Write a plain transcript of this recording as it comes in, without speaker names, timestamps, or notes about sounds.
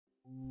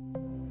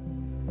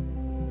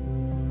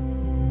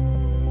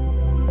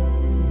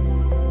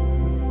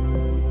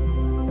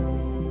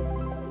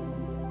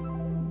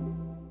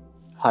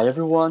Hi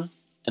everyone,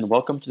 and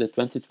welcome to the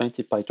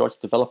 2020 PyTorch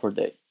Developer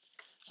Day.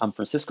 I'm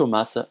Francisco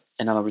Massa,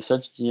 and I'm a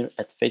research engineer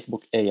at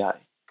Facebook AI.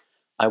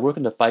 I work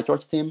on the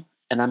PyTorch team,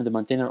 and I'm the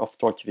maintainer of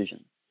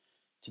TorchVision.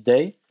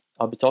 Today,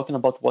 I'll be talking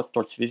about what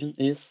TorchVision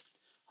is,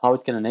 how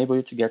it can enable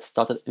you to get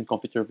started in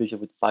computer vision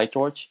with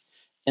PyTorch,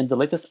 and the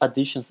latest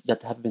additions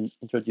that have been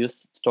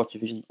introduced to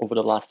TorchVision over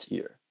the last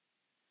year.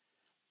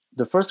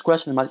 The first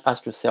question you might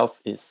ask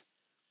yourself is,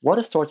 what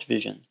is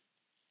TorchVision?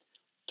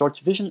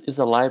 TorchVision is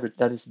a library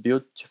that is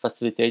built to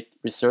facilitate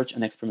research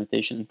and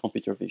experimentation in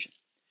computer vision.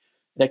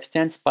 It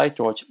extends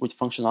PyTorch with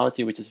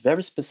functionality which is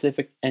very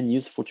specific and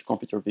useful to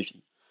computer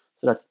vision,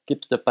 so that it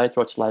keeps the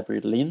PyTorch library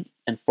lean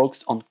and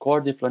focused on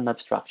core deep learning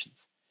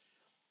abstractions.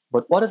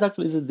 But what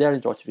exactly is there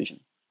in TorchVision?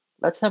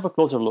 Let's have a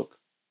closer look.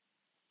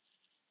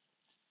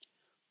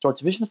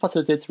 TorchVision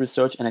facilitates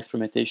research and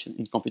experimentation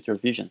in computer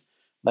vision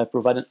by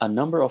providing a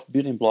number of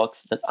building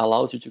blocks that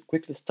allows you to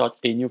quickly start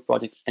a new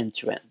project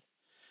end-to-end.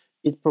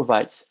 It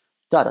provides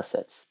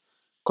datasets,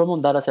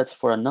 common datasets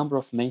for a number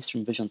of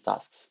mainstream vision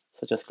tasks,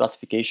 such as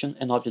classification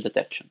and object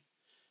detection.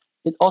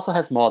 It also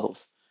has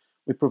models.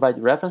 We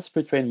provide reference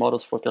pre-trained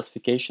models for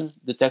classification,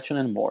 detection,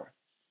 and more.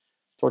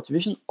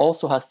 TorchVision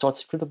also has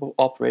TorchScriptable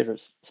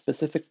operators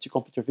specific to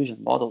computer vision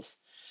models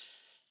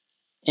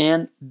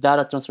and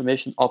data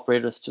transformation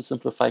operators to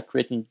simplify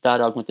creating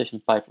data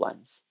augmentation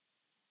pipelines.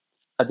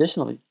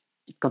 Additionally,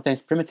 it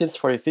contains primitives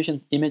for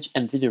efficient image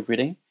and video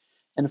reading,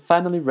 and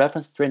finally,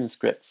 reference training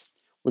scripts,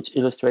 which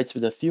illustrates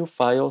with a few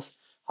files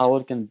how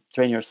you can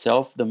train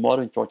yourself the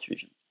model in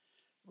TorchVision,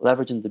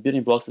 leveraging the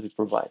building blocks that we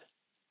provide.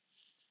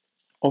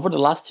 Over the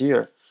last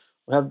year,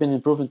 we have been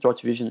improving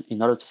TorchVision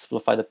in order to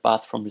simplify the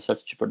path from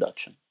research to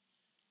production.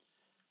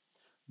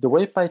 The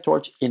way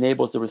PyTorch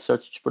enables the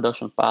research to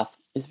production path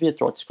is via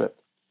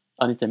TorchScript,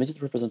 an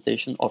intermediate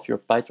representation of your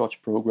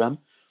PyTorch program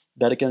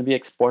that can be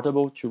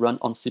exportable to run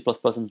on C++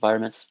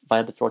 environments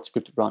via the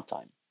TorchScript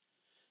runtime.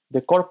 The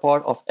core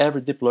part of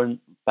every deep learning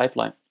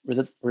pipeline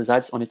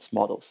resides on its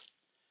models.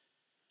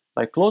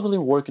 By closely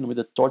working with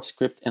the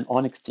TorchScript and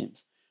ONNX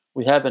teams,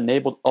 we have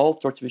enabled all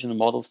TorchVision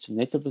models to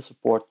natively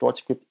support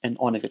TorchScript and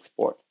ONNX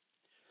export.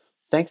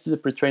 Thanks to the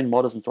pre-trained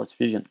models in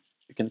TorchVision,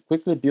 you can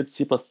quickly build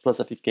C++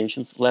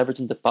 applications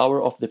leveraging the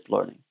power of deep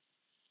learning.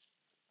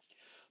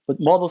 But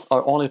models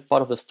are only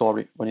part of the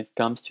story when it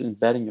comes to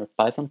embedding your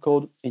Python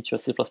code into a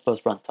C++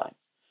 runtime.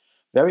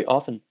 Very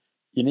often,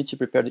 you need to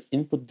prepare the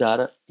input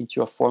data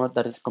into a format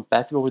that is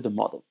compatible with the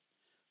model.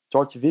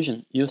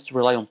 TorchVision used to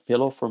rely on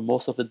Pillow for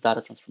most of the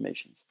data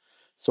transformations,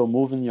 so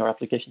moving your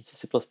application to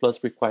C++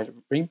 required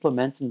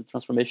re-implementing the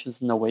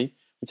transformations in a way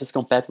which is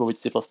compatible with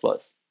C++.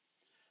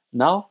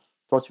 Now,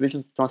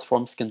 TorchVision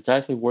transforms can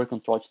directly work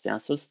on Torch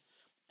tensors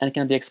and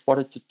can be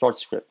exported to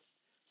TorchScript,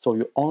 so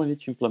you only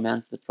need to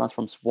implement the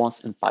transforms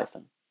once in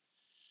Python.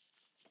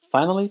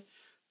 Finally,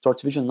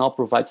 TorchVision now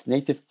provides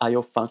native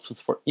I/O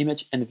functions for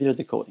image and video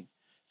decoding,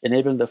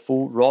 enabling the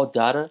full raw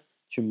data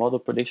to model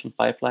prediction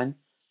pipeline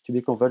to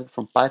be converted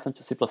from Python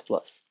to C++.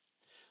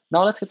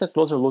 Now let's get a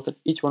closer look at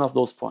each one of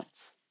those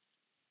points.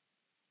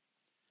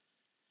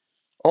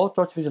 All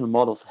TorchVision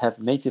models have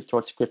native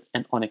TorchScript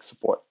and ONNX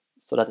support,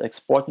 so that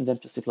exporting them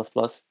to C++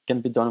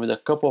 can be done with a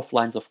couple of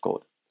lines of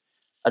code.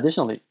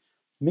 Additionally,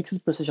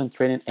 mixed precision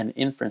training and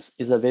inference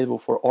is available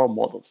for all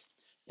models,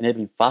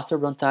 enabling faster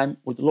runtime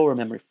with lower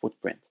memory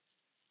footprint.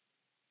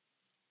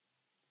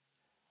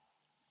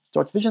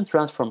 TorchVision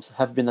transforms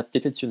have been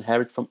updated to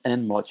inherit from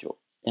NN module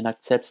and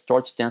accepts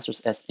Torch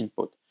tensors as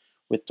input,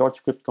 with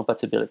TorchScript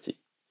compatibility.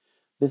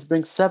 This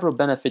brings several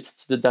benefits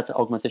to the data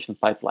augmentation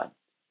pipeline,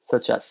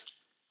 such as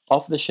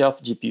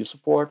off-the-shelf GPU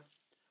support,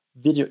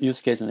 video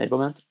use case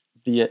enablement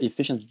via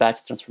efficient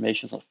batch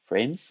transformations of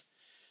frames,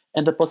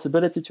 and the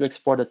possibility to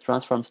export the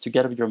transforms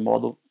together with your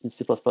model in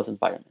C++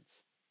 environments.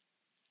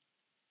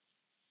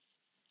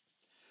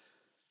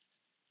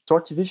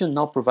 TorchVision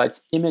now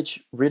provides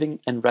image reading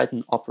and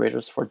writing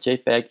operators for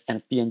JPEG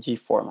and PNG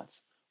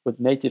formats with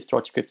native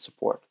TorchScript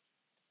support.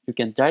 You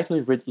can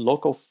directly read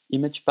local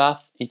image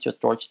path into a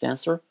Torch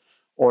tensor,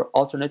 or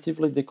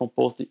alternatively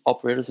decompose the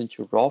operators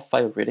into raw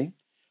file reading,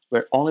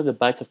 where only the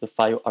bytes of the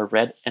file are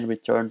read and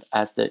returned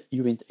as the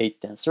uint8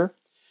 tensor,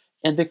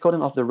 and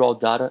decoding of the raw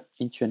data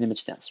into an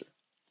image tensor.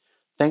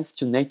 Thanks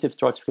to native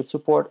TorchScript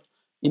support,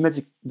 image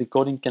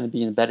decoding can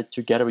be embedded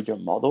together with your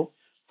model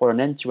for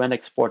an end-to-end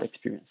export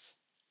experience.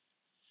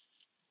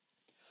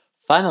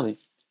 Finally,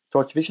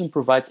 TorchVision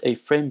provides a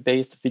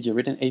frame-based video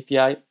reading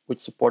API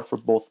with support for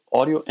both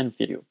audio and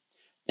video,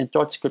 and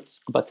TorchScript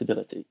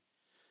compatibility.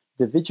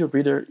 The video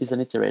reader is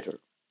an iterator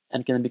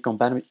and can be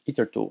combined with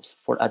iter tools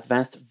for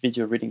advanced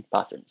video reading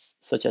patterns,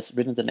 such as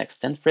reading the next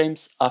 10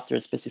 frames after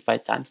a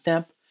specified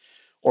timestamp,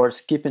 or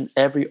skipping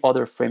every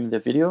other frame in the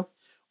video,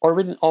 or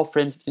reading all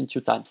frames between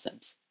 2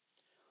 timestamps.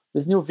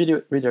 This new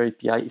video reader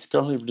API is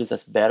currently released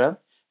as beta,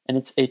 and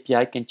its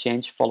API can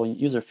change following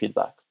user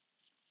feedback.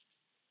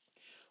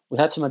 We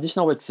have some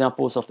additional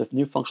examples of the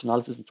new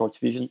functionalities in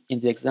TorchVision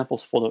in the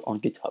examples folder on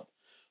GitHub,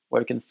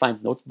 where you can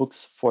find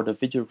notebooks for the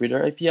video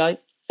reader API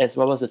as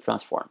well as the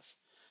transforms.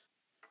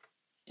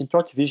 In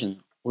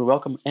TorchVision, We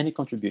welcome any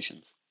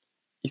contributions.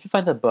 If you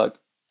find a bug,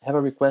 have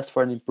a request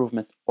for an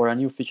improvement or a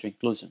new feature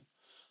inclusion,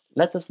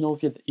 let us know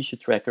via the issue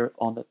tracker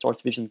on the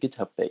TorchVision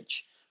GitHub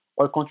page,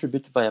 or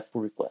contribute via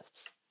pull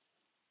requests.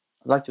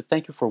 I'd like to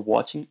thank you for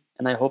watching,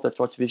 and I hope that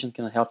TorchVision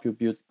can help you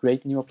build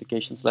great new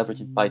applications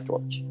leveraging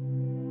PyTorch.